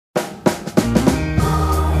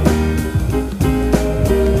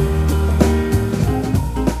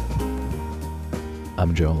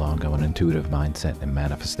I'm Joe Longo, an intuitive mindset and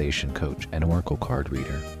manifestation coach and oracle card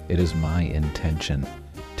reader. It is my intention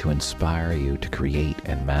to inspire you to create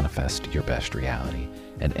and manifest your best reality.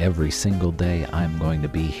 And every single day, I'm going to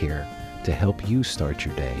be here to help you start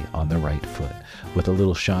your day on the right foot with a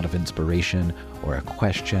little shot of inspiration or a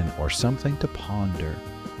question or something to ponder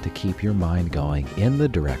to keep your mind going in the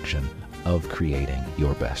direction of creating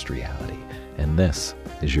your best reality. And this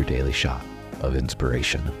is your daily shot of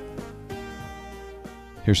inspiration.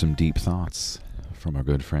 Here's some deep thoughts from our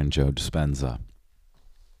good friend Joe Dispenza.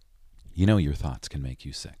 You know your thoughts can make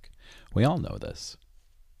you sick. We all know this.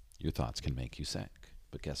 Your thoughts can make you sick.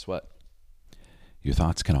 But guess what? Your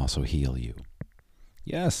thoughts can also heal you.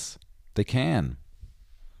 Yes, they can.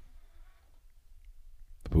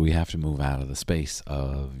 But we have to move out of the space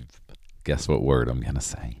of, guess what word I'm going to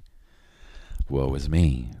say? Woe is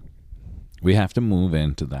me. We have to move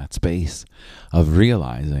into that space of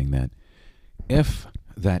realizing that if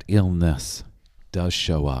that illness does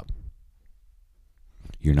show up,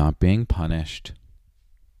 you're not being punished.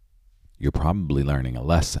 You're probably learning a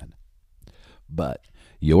lesson. But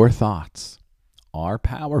your thoughts are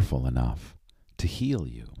powerful enough to heal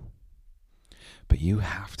you. But you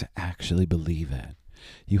have to actually believe it.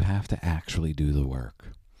 You have to actually do the work.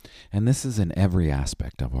 And this is in every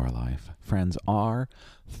aspect of our life. Friends, our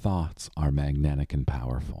thoughts are magnetic and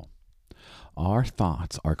powerful. Our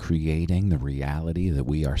thoughts are creating the reality that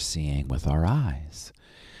we are seeing with our eyes.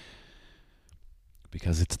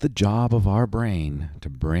 Because it's the job of our brain to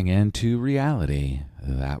bring into reality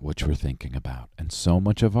that which we're thinking about. And so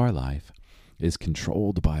much of our life is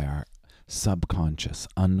controlled by our subconscious,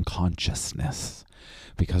 unconsciousness,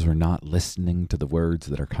 because we're not listening to the words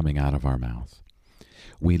that are coming out of our mouth.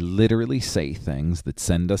 We literally say things that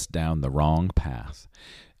send us down the wrong path,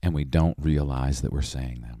 and we don't realize that we're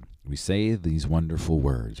saying them. We say these wonderful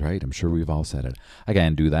words, right? I'm sure we've all said it. I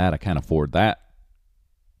can't do that. I can't afford that.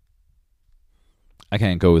 I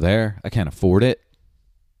can't go there. I can't afford it.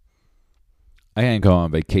 I can't go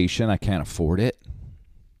on vacation. I can't afford it.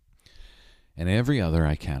 And every other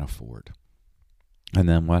I can't afford. And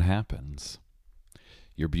then what happens?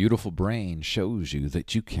 Your beautiful brain shows you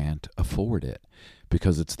that you can't afford it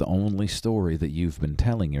because it's the only story that you've been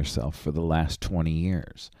telling yourself for the last 20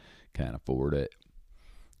 years. Can't afford it.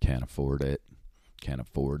 Can't afford it. Can't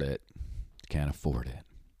afford it. Can't afford it.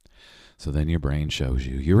 So then your brain shows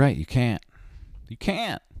you, you're right, you can't. You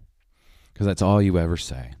can't. Because that's all you ever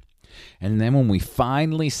say. And then when we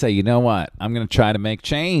finally say, you know what, I'm going to try to make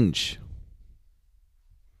change.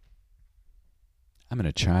 I'm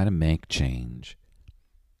going to try to make change.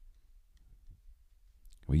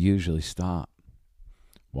 We usually stop.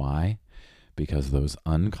 Why? Because those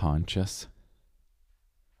unconscious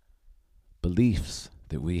beliefs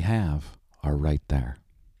that we have are right there.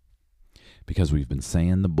 Because we've been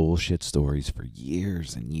saying the bullshit stories for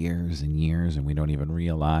years and years and years, and we don't even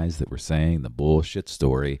realize that we're saying the bullshit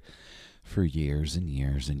story for years and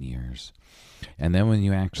years and years. And then when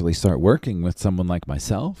you actually start working with someone like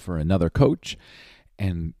myself or another coach,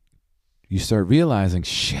 and you start realizing,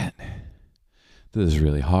 shit, this is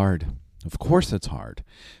really hard. Of course it's hard,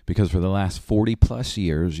 because for the last 40 plus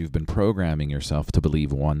years, you've been programming yourself to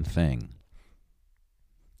believe one thing.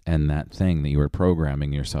 And that thing that you were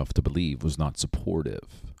programming yourself to believe was not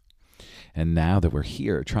supportive. And now that we're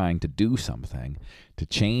here trying to do something to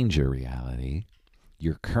change your reality,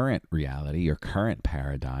 your current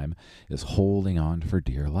paradigm is holding on for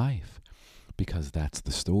dear life. Because that's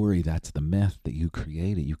the story, that's the myth that you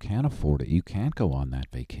created. You can't afford it. You can't go on that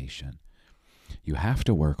vacation. You have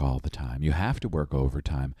to work all the time. You have to work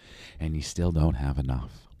overtime, and you still don't have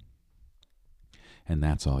enough. And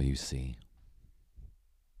that's all you see.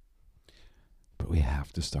 But we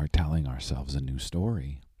have to start telling ourselves a new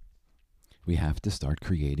story. We have to start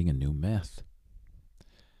creating a new myth.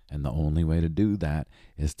 And the only way to do that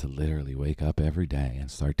is to literally wake up every day and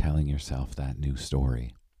start telling yourself that new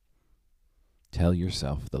story. Tell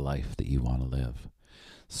yourself the life that you want to live.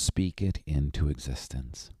 Speak it into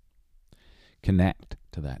existence. Connect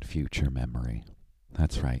to that future memory.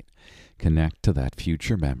 That's right. Connect to that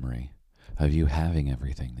future memory of you having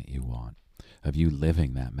everything that you want, of you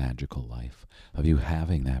living that magical life, of you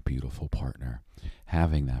having that beautiful partner,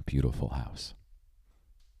 having that beautiful house.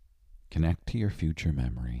 Connect to your future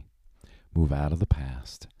memory. Move out of the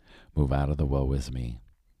past. Move out of the woe is me.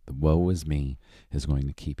 The woe is me is going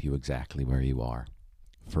to keep you exactly where you are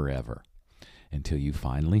forever until you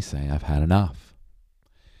finally say, I've had enough.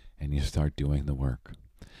 And you start doing the work.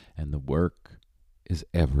 And the work is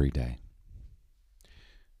every day.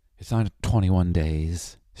 It's not 21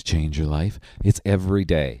 days to change your life. It's every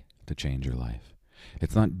day to change your life.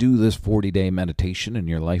 It's not do this 40-day meditation and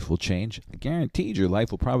your life will change. I guarantee your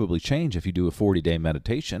life will probably change if you do a 40-day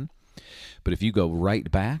meditation. But if you go right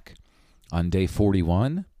back on day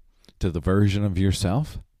 41 to the version of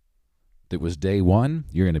yourself that was day one,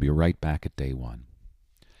 you're going to be right back at day one.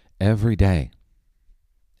 Every day.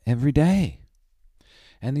 Every day.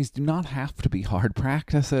 And these do not have to be hard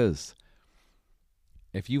practices.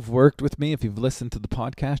 If you've worked with me, if you've listened to the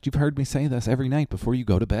podcast, you've heard me say this every night before you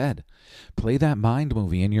go to bed. Play that mind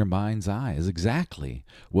movie in your mind's eye is exactly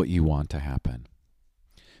what you want to happen.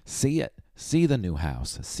 See it. See the new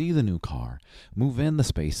house. See the new car. Move in the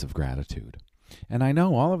space of gratitude. And I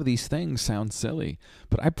know all of these things sound silly,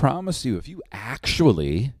 but I promise you, if you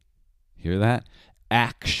actually, hear that?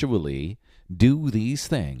 Actually do these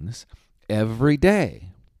things every day,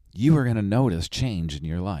 you are going to notice change in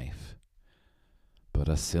your life. But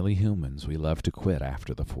us silly humans, we love to quit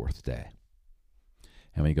after the fourth day.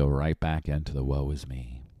 And we go right back into the woe is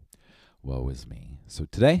me. Woe is me. So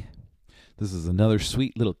today, this is another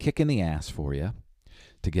sweet little kick in the ass for you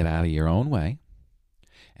to get out of your own way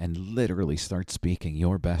and literally start speaking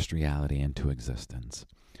your best reality into existence.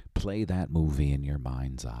 Play that movie in your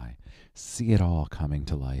mind's eye. See it all coming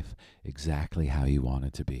to life exactly how you want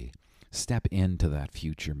it to be. Step into that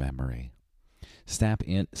future memory. Step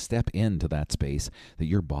into that space that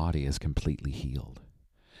your body is completely healed,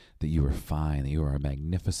 that you are fine, that you are a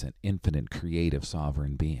magnificent, infinite, creative,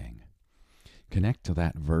 sovereign being. Connect to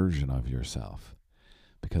that version of yourself,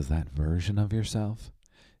 because that version of yourself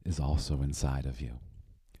is also inside of you.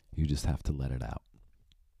 You just have to let it out.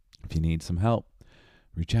 If you need some help,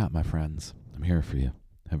 reach out, my friends. I'm here for you.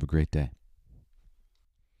 Have a great day.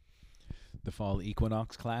 The Fall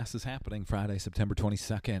Equinox class is happening Friday, September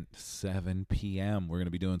 22nd, 7 p.m. We're going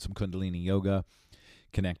to be doing some Kundalini yoga,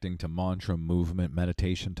 connecting to mantra, movement,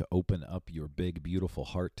 meditation to open up your big, beautiful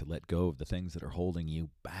heart to let go of the things that are holding you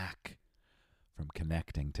back from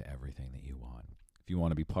connecting to everything that you want. If you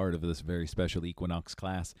want to be part of this very special Equinox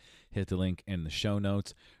class, hit the link in the show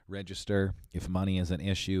notes. Register. If money is an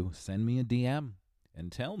issue, send me a DM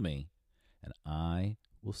and tell me, and I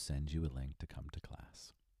will send you a link to come to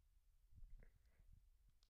class.